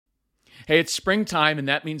Hey, it's springtime, and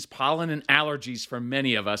that means pollen and allergies for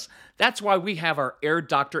many of us. That's why we have our Air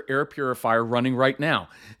Doctor air purifier running right now.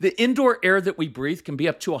 The indoor air that we breathe can be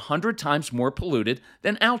up to 100 times more polluted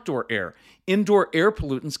than outdoor air. Indoor air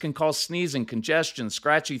pollutants can cause sneezing, congestion,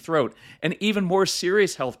 scratchy throat, and even more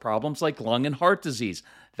serious health problems like lung and heart disease.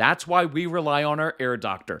 That's why we rely on our Air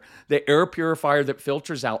Doctor, the air purifier that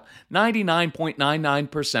filters out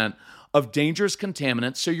 99.99% of dangerous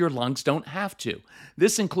contaminants so your lungs don't have to.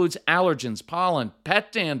 This includes allergens, pollen,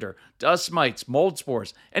 pet dander, dust mites, mold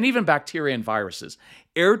spores, and even bacteria and viruses.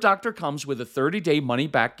 Air Doctor comes with a 30-day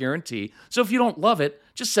money-back guarantee, so if you don't love it,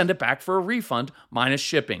 just send it back for a refund minus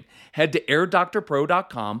shipping. Head to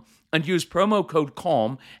airdoctorpro.com and use promo code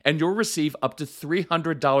CALM, and you'll receive up to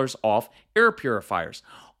 $300 off air purifiers.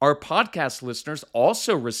 Our podcast listeners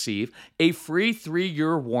also receive a free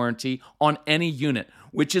 3-year warranty on any unit,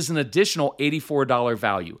 which is an additional $84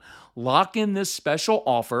 value. Lock in this special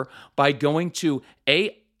offer by going to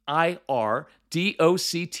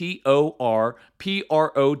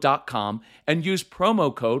airdoctorpro.com and use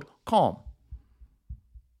promo code CALM.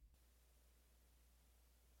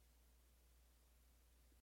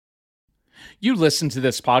 You listen to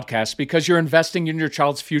this podcast because you're investing in your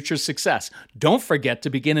child's future success. Don't forget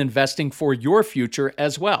to begin investing for your future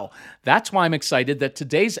as well. That's why I'm excited that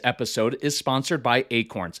today's episode is sponsored by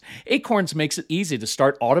Acorns. Acorns makes it easy to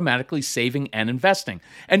start automatically saving and investing.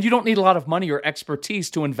 And you don't need a lot of money or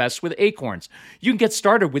expertise to invest with Acorns. You can get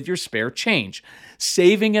started with your spare change.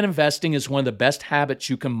 Saving and investing is one of the best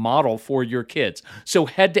habits you can model for your kids. So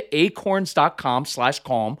head to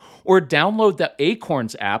acorns.com/calm or download the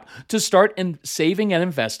Acorns app to start saving and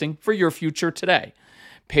investing for your future today.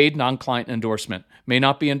 Paid non-client endorsement may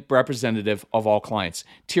not be representative of all clients.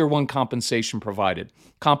 Tier 1 compensation provided.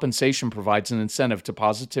 Compensation provides an incentive to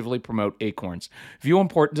positively promote Acorns. View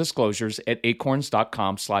important disclosures at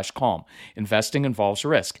acorns.com/calm. Investing involves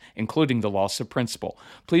risk, including the loss of principal.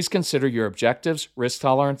 Please consider your objectives, risk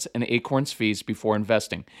tolerance, and Acorns fees before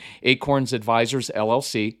investing. Acorns Advisors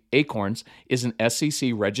LLC, Acorns, is an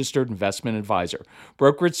SEC-registered investment advisor.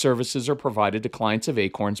 Brokerage services are provided to clients of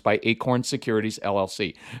Acorns by Acorns Securities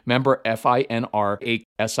LLC. Member FINRA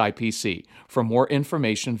SIPC. For more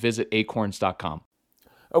information, visit acorns.com.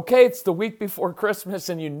 Okay, it's the week before Christmas,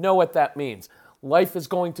 and you know what that means. Life is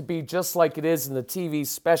going to be just like it is in the TV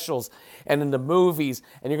specials and in the movies,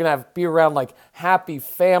 and you're going to be around like happy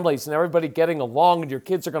families and everybody getting along, and your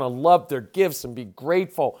kids are going to love their gifts and be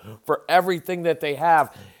grateful for everything that they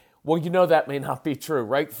have. Well, you know that may not be true,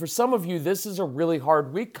 right? For some of you, this is a really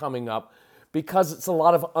hard week coming up because it's a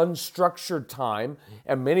lot of unstructured time,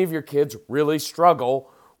 and many of your kids really struggle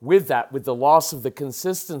with that, with the loss of the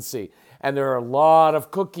consistency. And there are a lot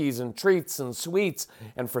of cookies and treats and sweets.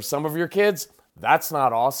 And for some of your kids, that's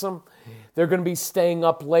not awesome. They're going to be staying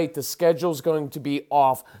up late. The schedule's going to be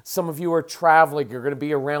off. Some of you are traveling. You're going to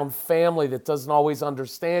be around family that doesn't always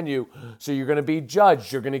understand you. So you're going to be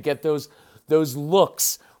judged. You're going to get those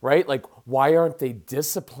looks, right? Like, why aren't they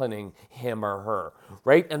disciplining him or her,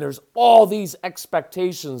 right? And there's all these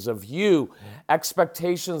expectations of you,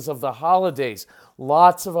 expectations of the holidays,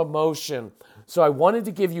 lots of emotion. So I wanted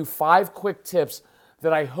to give you 5 quick tips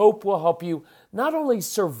that I hope will help you not only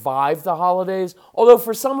survive the holidays, although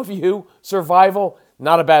for some of you, survival,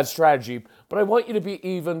 not a bad strategy, but I want you to be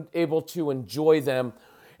even able to enjoy them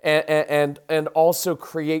and also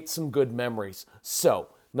create some good memories. So,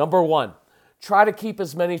 number 1, try to keep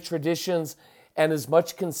as many traditions and as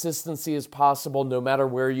much consistency as possible no matter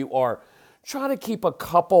where you are. Try to keep a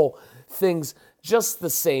couple things just the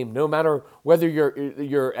same, no matter whether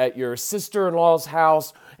you're at your sister-in-law's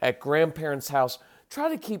house, at grandparents' house. Try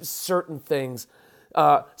to keep certain things,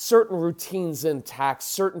 certain routines intact,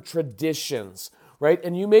 certain traditions, right?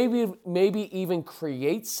 And you maybe even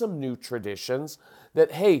create some new traditions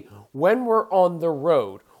that, hey, when we're on the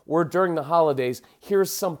road or during the holidays,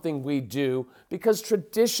 here's something we do, because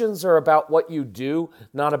traditions are about what you do,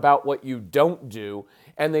 not about what you don't do,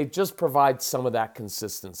 and they just provide some of that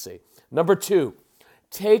consistency. Number 2,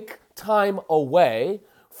 take time away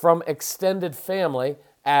from extended family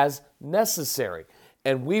as necessary.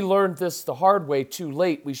 And we learned this the hard way too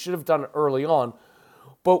late. We should have done it early on.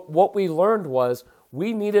 But what we learned was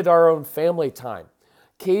we needed our own family time.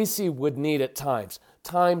 Casey would need at times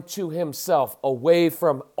time to himself, away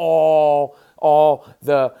from all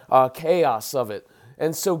the chaos of it.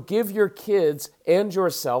 And so give your kids and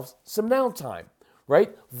yourself some downtime,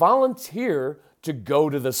 right? Volunteer to go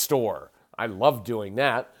to the store. I love doing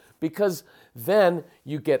that because then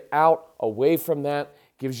you get out away from that,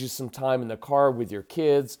 gives you some time in the car with your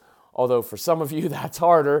kids, although for some of you that's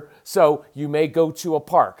harder. So you may go to a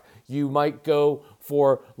park. You might go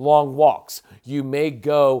for long walks. You may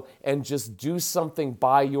go and just do something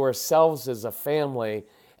by yourselves as a family,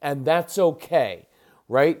 and that's okay,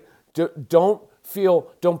 right? Don't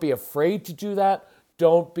be afraid to do that.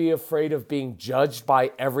 Don't be afraid of being judged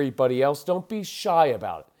by everybody else. Don't be shy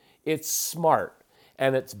about it. It's smart,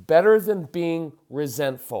 and it's better than being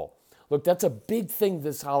resentful. Look, that's a big thing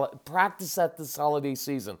practice that this holiday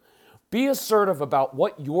season. Be assertive about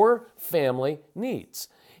what your family needs.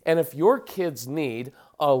 And if your kids need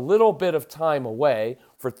a little bit of time away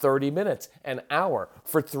for 30 minutes, an hour,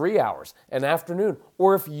 for 3 hours, an afternoon,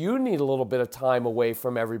 or if you need a little bit of time away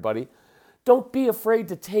from everybody, don't be afraid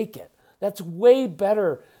to take it. That's way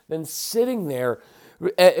better than sitting there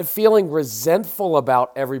feeling resentful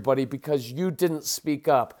about everybody because you didn't speak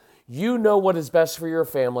up. You know what is best for your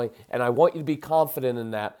family, and I want you to be confident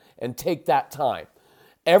in that and take that time.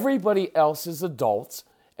 Everybody else is adults,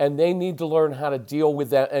 and they need to learn how to deal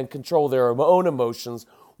with that and control their own emotions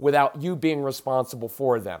without you being responsible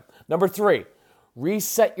for them. Number 3,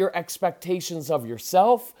 reset your expectations of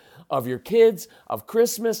yourself, of your kids, of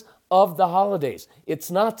Christmas, of the holidays. It's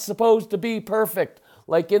not supposed to be perfect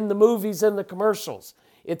like in the movies and the commercials.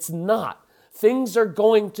 It's not. Things are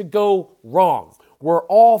going to go wrong. We're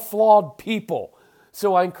all flawed people.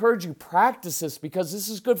 So I encourage you, practice this because this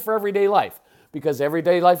is good for everyday life. Because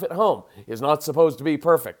everyday life at home is not supposed to be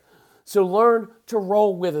perfect. So learn to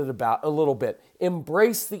roll with it a little bit.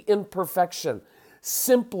 Embrace the imperfection.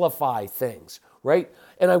 Simplify things, right?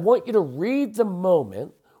 And I want you to read the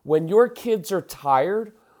moment when your kids are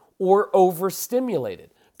tired or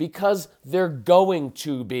overstimulated, because they're going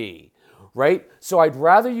to be, right? So I'd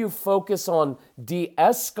rather you focus on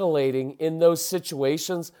de-escalating in those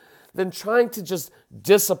situations than trying to just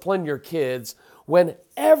discipline your kids when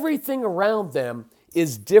everything around them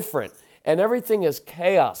is different and everything is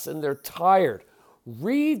chaos and they're tired.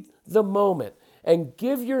 Read the moment and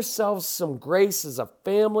give yourselves some grace as a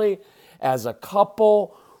family, as a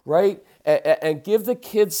couple, right? And give the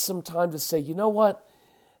kids some time to say, you know what?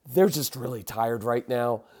 They're just really tired right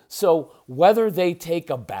now. So whether they take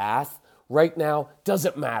a bath right now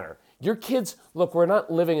doesn't matter. Your kids, look, we're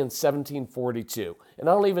not living in 1742, and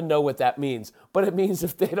I don't even know what that means, but it means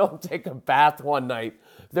if they don't take a bath one night,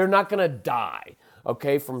 they're not going to die,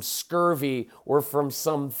 okay, from scurvy or from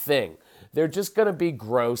something. They're just going to be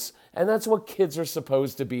gross, and that's what kids are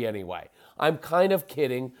supposed to be anyway. I'm kind of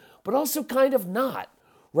kidding, but also kind of not,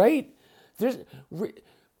 right?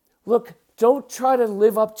 Look, don't try to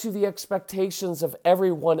live up to the expectations of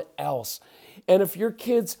everyone else. And if your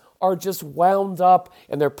kids are just wound up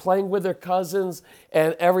and they're playing with their cousins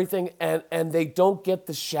and everything and they don't get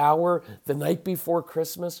the shower the night before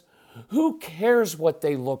Christmas, who cares what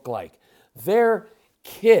they look like? They're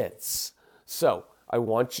kids. So I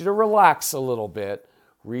want you to relax a little bit,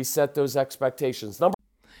 reset those expectations.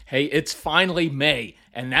 Hey, it's finally May,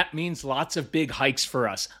 and that means lots of big hikes for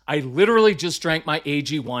us. I literally just drank my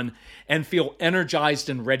AG1 and feel energized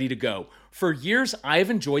and ready to go. For years, I have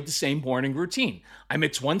enjoyed the same morning routine. I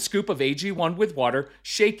mix 1 scoop of AG1 with water,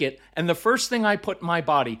 shake it, and the first thing I put in my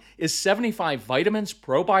body is 75 vitamins,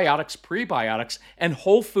 probiotics, prebiotics, and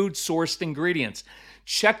whole food sourced ingredients.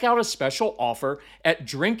 Check out a special offer at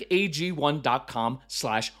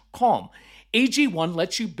drinkag1.com/calm. AG1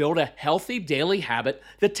 lets you build a healthy daily habit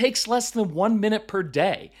that takes less than 1 minute per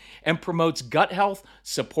day and promotes gut health,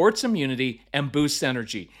 supports immunity, and boosts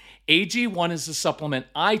energy. AG1 is a supplement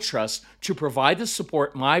I trust to provide the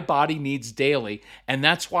support my body needs daily, and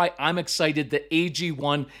that's why I'm excited that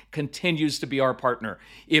AG1 continues to be our partner.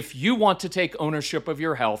 If you want to take ownership of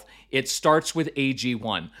your health, it starts with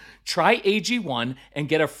AG1. Try AG1 and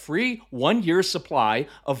get a free 1-year supply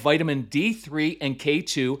of vitamin D3 and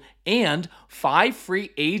K2 and 5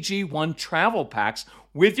 free AG1 travel packs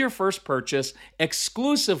with your first purchase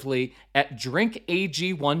exclusively at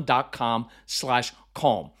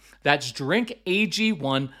drinkag1.com/calm. That's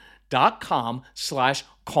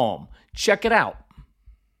drinkag1.com/calm. Check it out.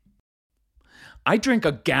 I drink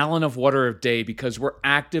a gallon of water a day because we're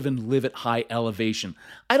active and live at high elevation.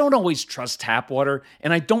 I don't always trust tap water,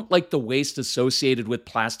 and I don't like the waste associated with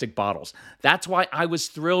plastic bottles. That's why I was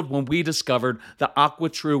thrilled when we discovered the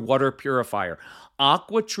AquaTrue water purifier.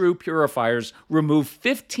 AquaTrue purifiers remove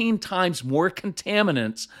 15 times more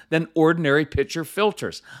contaminants than ordinary pitcher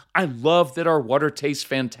filters. I love that our water tastes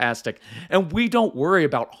fantastic, and we don't worry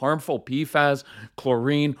about harmful PFAS,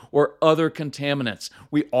 chlorine, or other contaminants.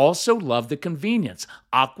 We also love the convenience.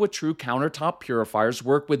 AquaTrue countertop purifiers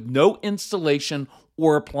work with no installation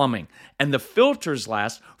or plumbing, and the filters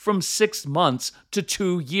last from 6 months to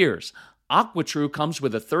 2 years. AquaTrue comes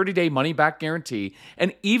with a 30-day money-back guarantee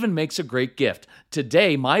and even makes a great gift.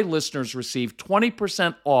 Today, my listeners receive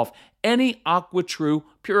 20% off any AquaTrue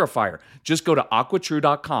purifier. Just go to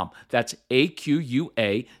aquatrue.com. That's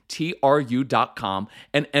AQUATRU.com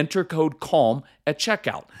and enter code CALM at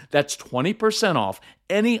checkout. That's 20% off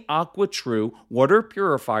any AquaTrue water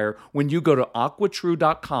purifier when you go to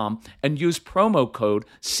aquatrue.com and use promo code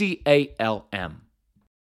CALM.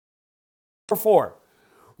 Number 4,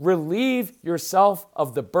 relieve yourself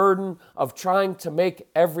of the burden of trying to make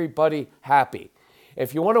everybody happy.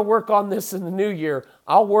 If you want to work on this in the new year,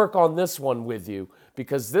 I'll work on this one with you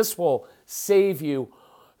because this will save you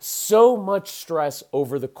so much stress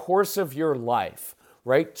over the course of your life,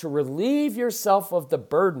 right? To relieve yourself of the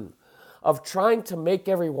burden of trying to make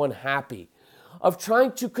everyone happy, of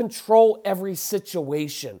trying to control every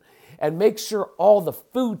situation and make sure all the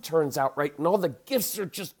food turns out right and all the gifts are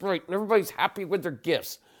just right and everybody's happy with their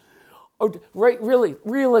gifts. Right, really,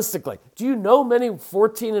 realistically, do you know many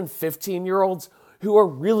 14 and 15-year-olds who are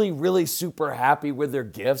really, really super happy with their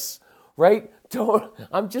gifts, right?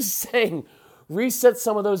 I'm just saying, reset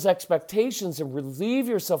some of those expectations and relieve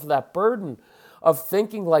yourself of that burden of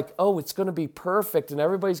thinking like, oh, it's going to be perfect and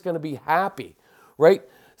everybody's going to be happy, right?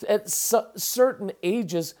 At certain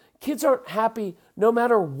ages, kids aren't happy no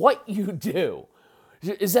matter what you do.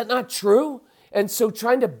 Is that not true? And so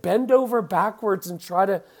trying to bend over backwards and try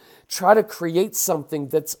to create something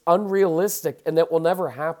that's unrealistic and that will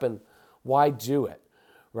never happen, why do it,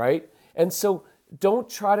 right? And so don't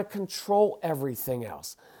try to control everything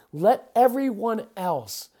else. Let everyone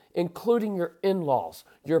else, including your in-laws,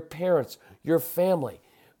 your parents, your family,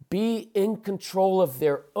 be in control of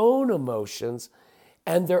their own emotions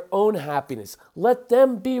and their own happiness. Let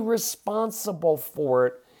them be responsible for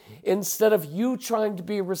it instead of you trying to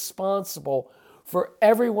be responsible for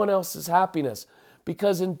everyone else's happiness.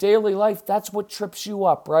 Because in daily life, that's what trips you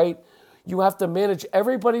up, right? You have to manage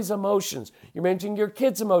everybody's emotions. You're managing your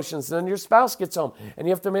kids' emotions, and then your spouse gets home, and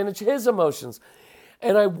you have to manage his emotions.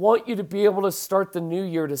 And I want you to be able to start the new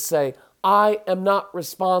year to say, I am not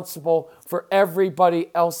responsible for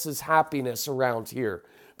everybody else's happiness around here,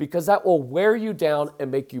 because that will wear you down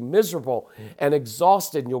and make you miserable and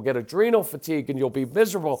exhausted, and you'll get adrenal fatigue, and you'll be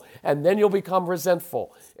miserable, and then you'll become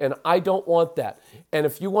resentful. And I don't want that. And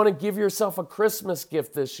if you want to give yourself a Christmas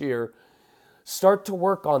gift this year, start to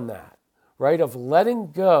work on that. Right, of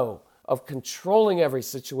letting go, of controlling every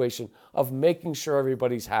situation, of making sure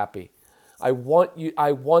everybody's happy. I want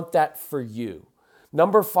that for you.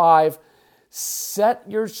 Number 5, set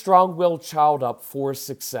your strong-willed child up for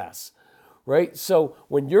success. Right? So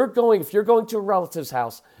if you're going to a relative's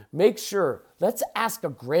house, make sure, let's ask a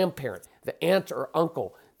grandparent, the aunt or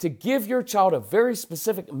uncle, to give your child a very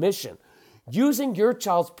specific mission, using your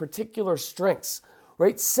child's particular strengths.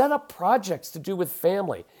 Right? Set up projects to do with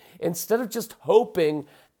family. Instead of just hoping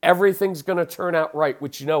everything's going to turn out right,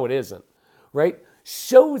 which you know it isn't, right?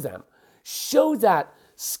 Show that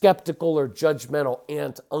skeptical or judgmental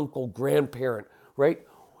aunt, uncle, grandparent, right?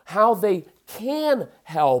 How they can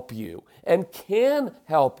help you and can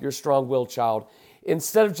help your strong-willed child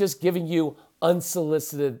instead of just giving you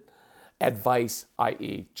unsolicited advice,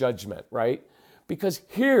 i.e. judgment, right? Because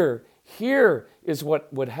here is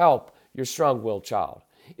what would help your strong-willed child.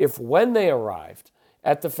 If when they arrived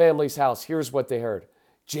at the family's house, here's what they heard.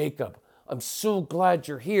 Jacob, I'm so glad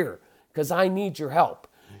you're here because I need your help.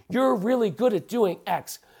 You're really good at doing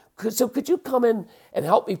X. So could you come in and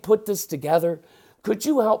help me put this together? Could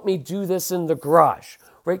you help me do this in the garage?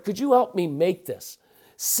 Right? Could you help me make this?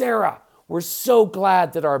 Sarah, we're so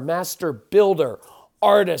glad that our master builder,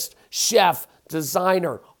 artist, chef,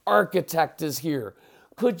 designer, architect is here.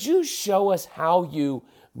 Could you show us how you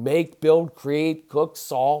make, build, create, cook,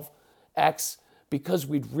 solve X? Because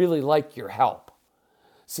we'd really like your help.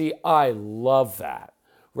 See, I love that,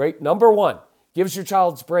 right? Number 1, gives your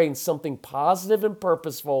child's brain something positive and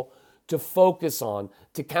purposeful to focus on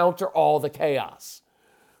to counter all the chaos,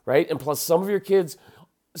 right? And plus, some of your kids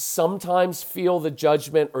sometimes feel the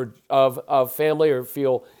judgment of family or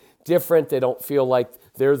feel different. They don't feel like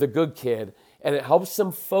they're the good kid, and it helps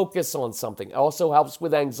them focus on something. It also helps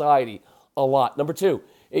with anxiety a lot. Number 2,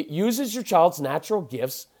 it uses your child's natural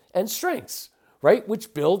gifts and strengths, right?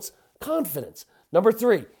 Which builds confidence. Number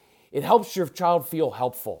 3, it helps your child feel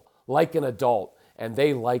helpful, like an adult, and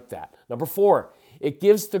they like that. Number 4, it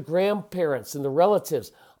gives the grandparents and the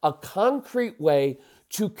relatives a concrete way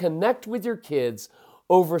to connect with your kids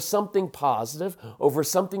over something positive, over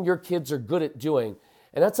something your kids are good at doing.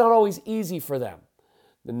 And that's not always easy for them.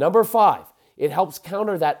 The number 5, It helps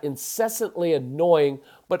counter that incessantly annoying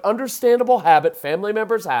but understandable habit family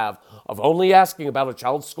members have of only asking about a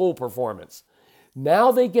child's school performance.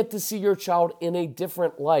 Now they get to see your child in a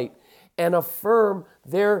different light and affirm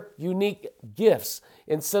their unique gifts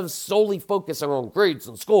instead of solely focusing on grades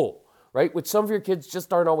in school, right? Which some of your kids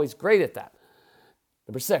just aren't always great at that.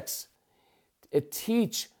 Number 6,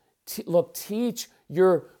 teach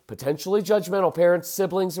your potentially judgmental parents,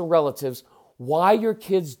 siblings, and relatives why your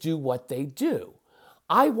kids do what they do.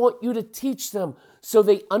 I want you to teach them so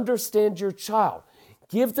they understand your child.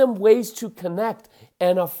 Give them ways to connect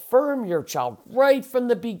and affirm your child right from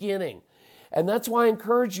the beginning. And that's why I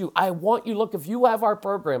encourage you. I want you, look, if you have our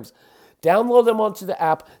programs, download them onto the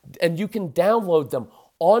app, and you can download them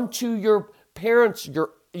onto your parents,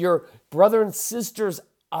 your brother and sister's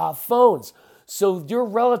phones, so your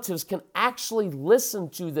relatives can actually listen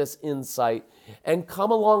to this insight and come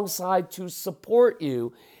alongside to support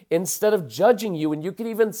you instead of judging you. And you can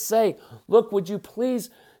even say, look, would you please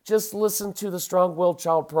just listen to the Strong-Willed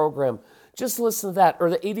Child program? Just listen to that. Or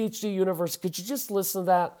the ADHD Universe, could you just listen to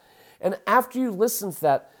that? And after you listen to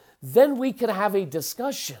that, then we could have a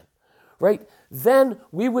discussion, right? Then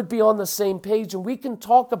we would be on the same page and we can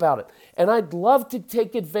talk about it. And I'd love to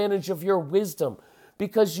take advantage of your wisdom,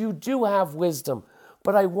 because you do have wisdom.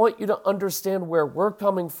 But I want you to understand where we're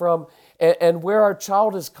coming from and where our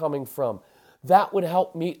child is coming from. That would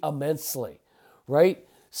help me immensely, right?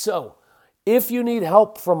 So if you need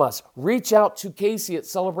help from us, reach out to Casey at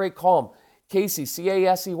Celebrate Calm. Casey, Casey,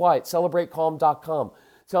 at celebratecalm.com.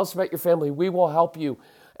 Tell us about your family. We will help you.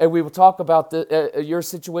 And we will talk about your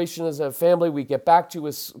situation as a family. We get back to you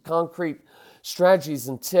with concrete strategies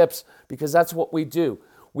and tips, because that's what we do.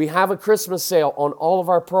 We have a Christmas sale on all of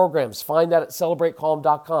our programs. Find that at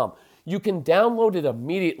celebratecalm.com. You can download it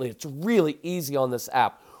immediately. It's really easy on this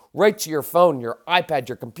app, right to your phone, your iPad,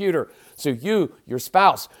 your computer. So you, your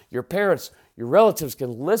spouse, your parents, your relatives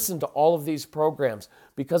can listen to all of these programs,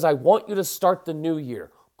 because I want you to start the new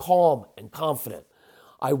year calm and confident.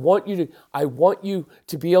 I want you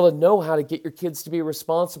to be able to know how to get your kids to be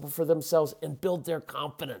responsible for themselves and build their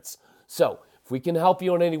confidence. So if we can help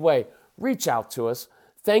you in any way, reach out to us.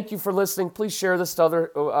 Thank you for listening. Please share this to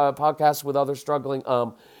other podcasts with other struggling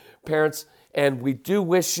parents. And we do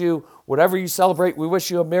wish you, whatever you celebrate, we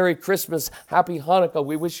wish you a Merry Christmas, Happy Hanukkah.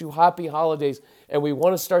 We wish you happy holidays. And we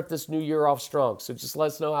want to start this new year off strong. So just let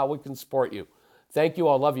us know how we can support you. Thank you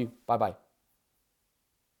all. Love you. Bye-bye.